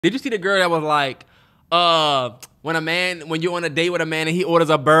Did you see the girl that was like, when you're on a date with a man and he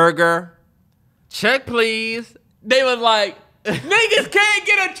orders a burger, check please. They was like, niggas can't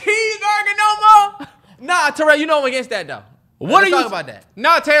get a cheeseburger no more. Nah, Terrell, you know I'm against that though. Let's talk about that?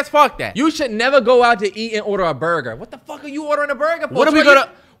 Nah, Terrance, fuck that. You should never go out to eat and order a burger. What the fuck are you ordering a burger for? What are we gonna?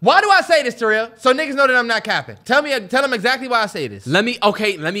 Why do I say this, Terrell? So niggas know that I'm not capping. Tell them exactly why I say this. Let me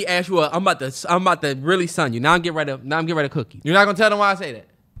ask you. I'm about to really sun you. Now I'm getting ready to cook you. You're not gonna tell them why I say that?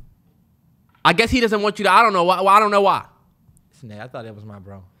 I guess he doesn't want you to. I don't know why. I don't know why. I thought that was my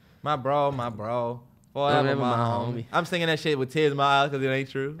bro. My bro. Forever my homie. I'm singing that shit with tears in my eyes because it ain't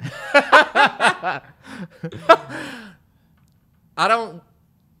true. I'm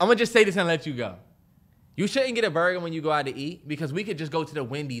gonna just say this and let you go. You shouldn't get a burger when you go out to eat because we could just go to the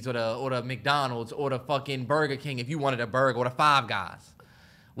Wendy's or the McDonald's or the fucking Burger King if you wanted a burger or the Five Guys.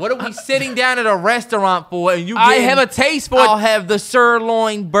 What are we sitting down at a restaurant for and you I have a taste for it. I'll have the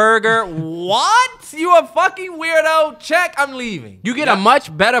sirloin burger. What? You a fucking weirdo? Check, I'm leaving. You get a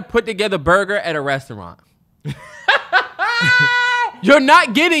much better put together burger at a restaurant. You're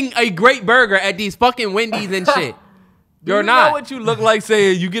not getting a great burger at these fucking Wendy's and shit. You're not. Know what you look like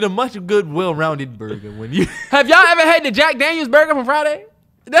saying you get a much good, well-rounded burger when you... Have y'all ever had the Jack Daniels burger from Friday?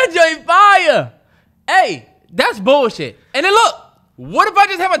 That joint fire. Hey, that's bullshit. And then look, what if I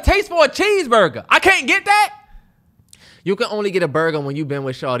just have a taste for a cheeseburger? I can't get that? You can only get a burger when you've been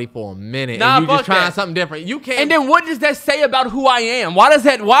with Shawty for a minute nah, and you just trying something different. You can't... And then what does that say about who I am? Why is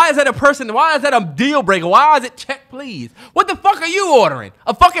that a deal breaker? Why is it check please? What the fuck are you ordering?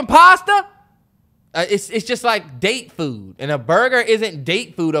 A fucking pasta? It's just like date food, and a burger isn't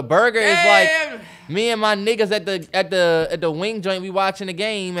date food. A burger is like me and my niggas at the wing joint. We watching the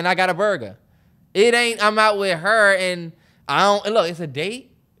game, and I got a burger. It ain't. I'm out with her, and I don't. And look, it's a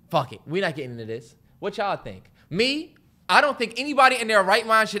date. Fuck it. We're not getting into this. What y'all think? Me? I don't think anybody in their right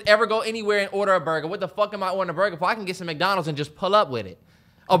mind should ever go anywhere and order a burger. What the fuck am I ordering a burger for? I can get some McDonald's and just pull up with it.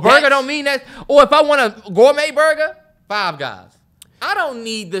 A burger don't mean that. Or if I want a gourmet burger, Five Guys. I don't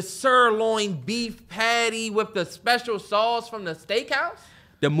need the sirloin beef patty with the special sauce from the steakhouse.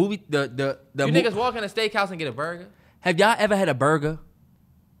 You niggas walk in a steakhouse and get a burger? Have y'all ever had a burger?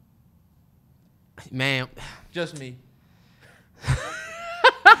 Man. Just me.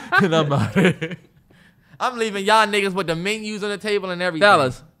 And I'm out of here. I'm leaving y'all niggas with the menus on the table and everything.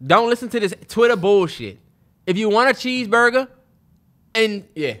 Fellas, don't listen to this Twitter bullshit. If you want a cheeseburger, and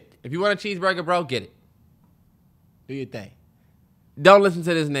yeah, if you want a cheeseburger, bro, get it. Do your thing. Don't listen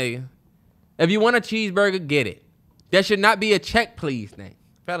to this nigga. If you want a cheeseburger, get it. There should not be a check please thing.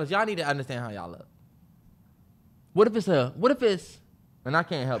 Fellas, y'all need to understand how y'all look. What if it's... And I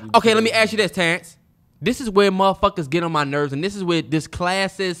can't help you. Okay, let me ask you this, Terrance. This is where motherfuckers get on my nerves, and this is where this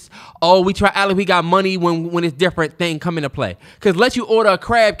classist, we got money when it's different thing come into play. Because let you order a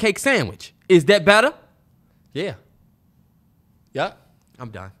crab cake sandwich. Is that better? Yeah. Yup. I'm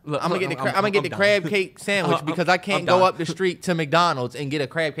done. Look, I'm gonna get the crab cake sandwich because I can't go up the street to McDonald's and get a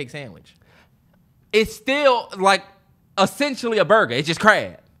crab cake sandwich. It's still like essentially a burger. It's just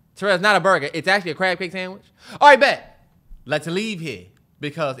crab. Terrell, it's not a burger. It's actually a crab cake sandwich. All right, bet. Let's leave here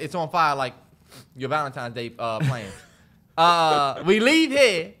because it's on fire like your Valentine's Day plans. We leave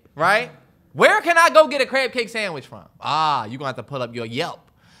here, right? Where can I go get a crab cake sandwich from? You're gonna have to pull up your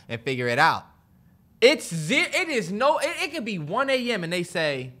Yelp and figure it out. It could be 1 a.m. and they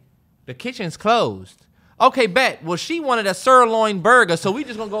say, the kitchen's closed. Okay, bet. Well, she wanted a sirloin burger, so we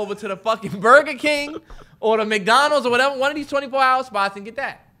just gonna go over to the fucking Burger King or the McDonald's or whatever, one of these 24-hour spots and get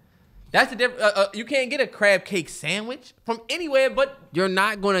that. That's the difference. You can't get a crab cake sandwich from anywhere, but... You're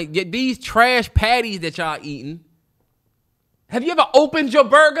not gonna get these trash patties that y'all eating. Have you ever opened your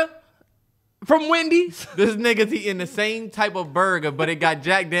burger from Wendy's? This nigga's eating the same type of burger, but it got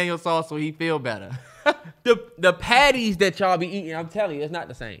Jack Daniels sauce so he feel better. The patties that y'all be eating, I'm telling you, it's not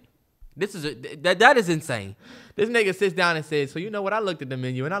the same. That is insane. This nigga sits down and says, so you know what? I looked at the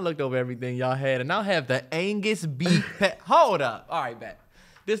menu and I looked over everything y'all had and I'll have the Angus beef Hold up. All right, bet.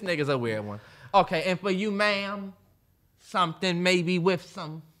 This nigga's a weird one. Okay, and for you, ma'am, something maybe with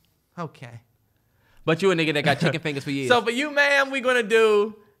some. Okay. But you a nigga that got chicken fingers for years. So for you, ma'am, we're gonna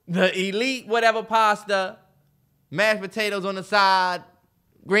do the elite whatever pasta, mashed potatoes on the side,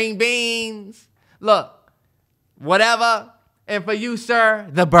 green beans. Look, whatever. And for you, sir,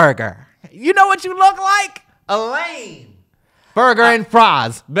 the burger. You know what you look like? A lame. Burger and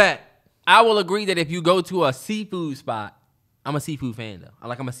fries. Bet. I will agree that if you go to a seafood spot, I'm a seafood fan though.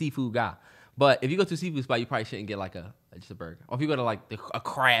 I'm a seafood guy. But if you go to a seafood spot, you probably shouldn't get like just a burger. Or if you go to like a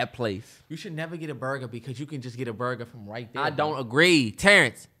crab place. You should never get a burger because you can just get a burger from right there. I don't agree.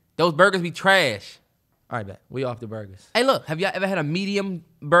 Terrance, those burgers be trash. All right, bet. We off the burgers. Hey, look, have y'all ever had a medium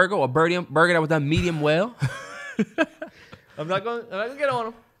burger or burger that was done medium well? I'm not gonna get on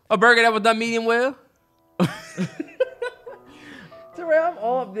them. A burger that was done medium well? Terrell, I'm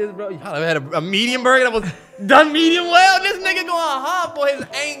all up this, bro. Y'all ever had a medium burger that was done medium well? This nigga going hard for his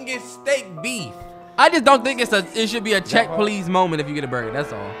Angus steak beef. I just don't think it should be a check please moment if you get a burger.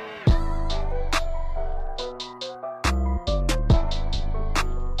 That's all.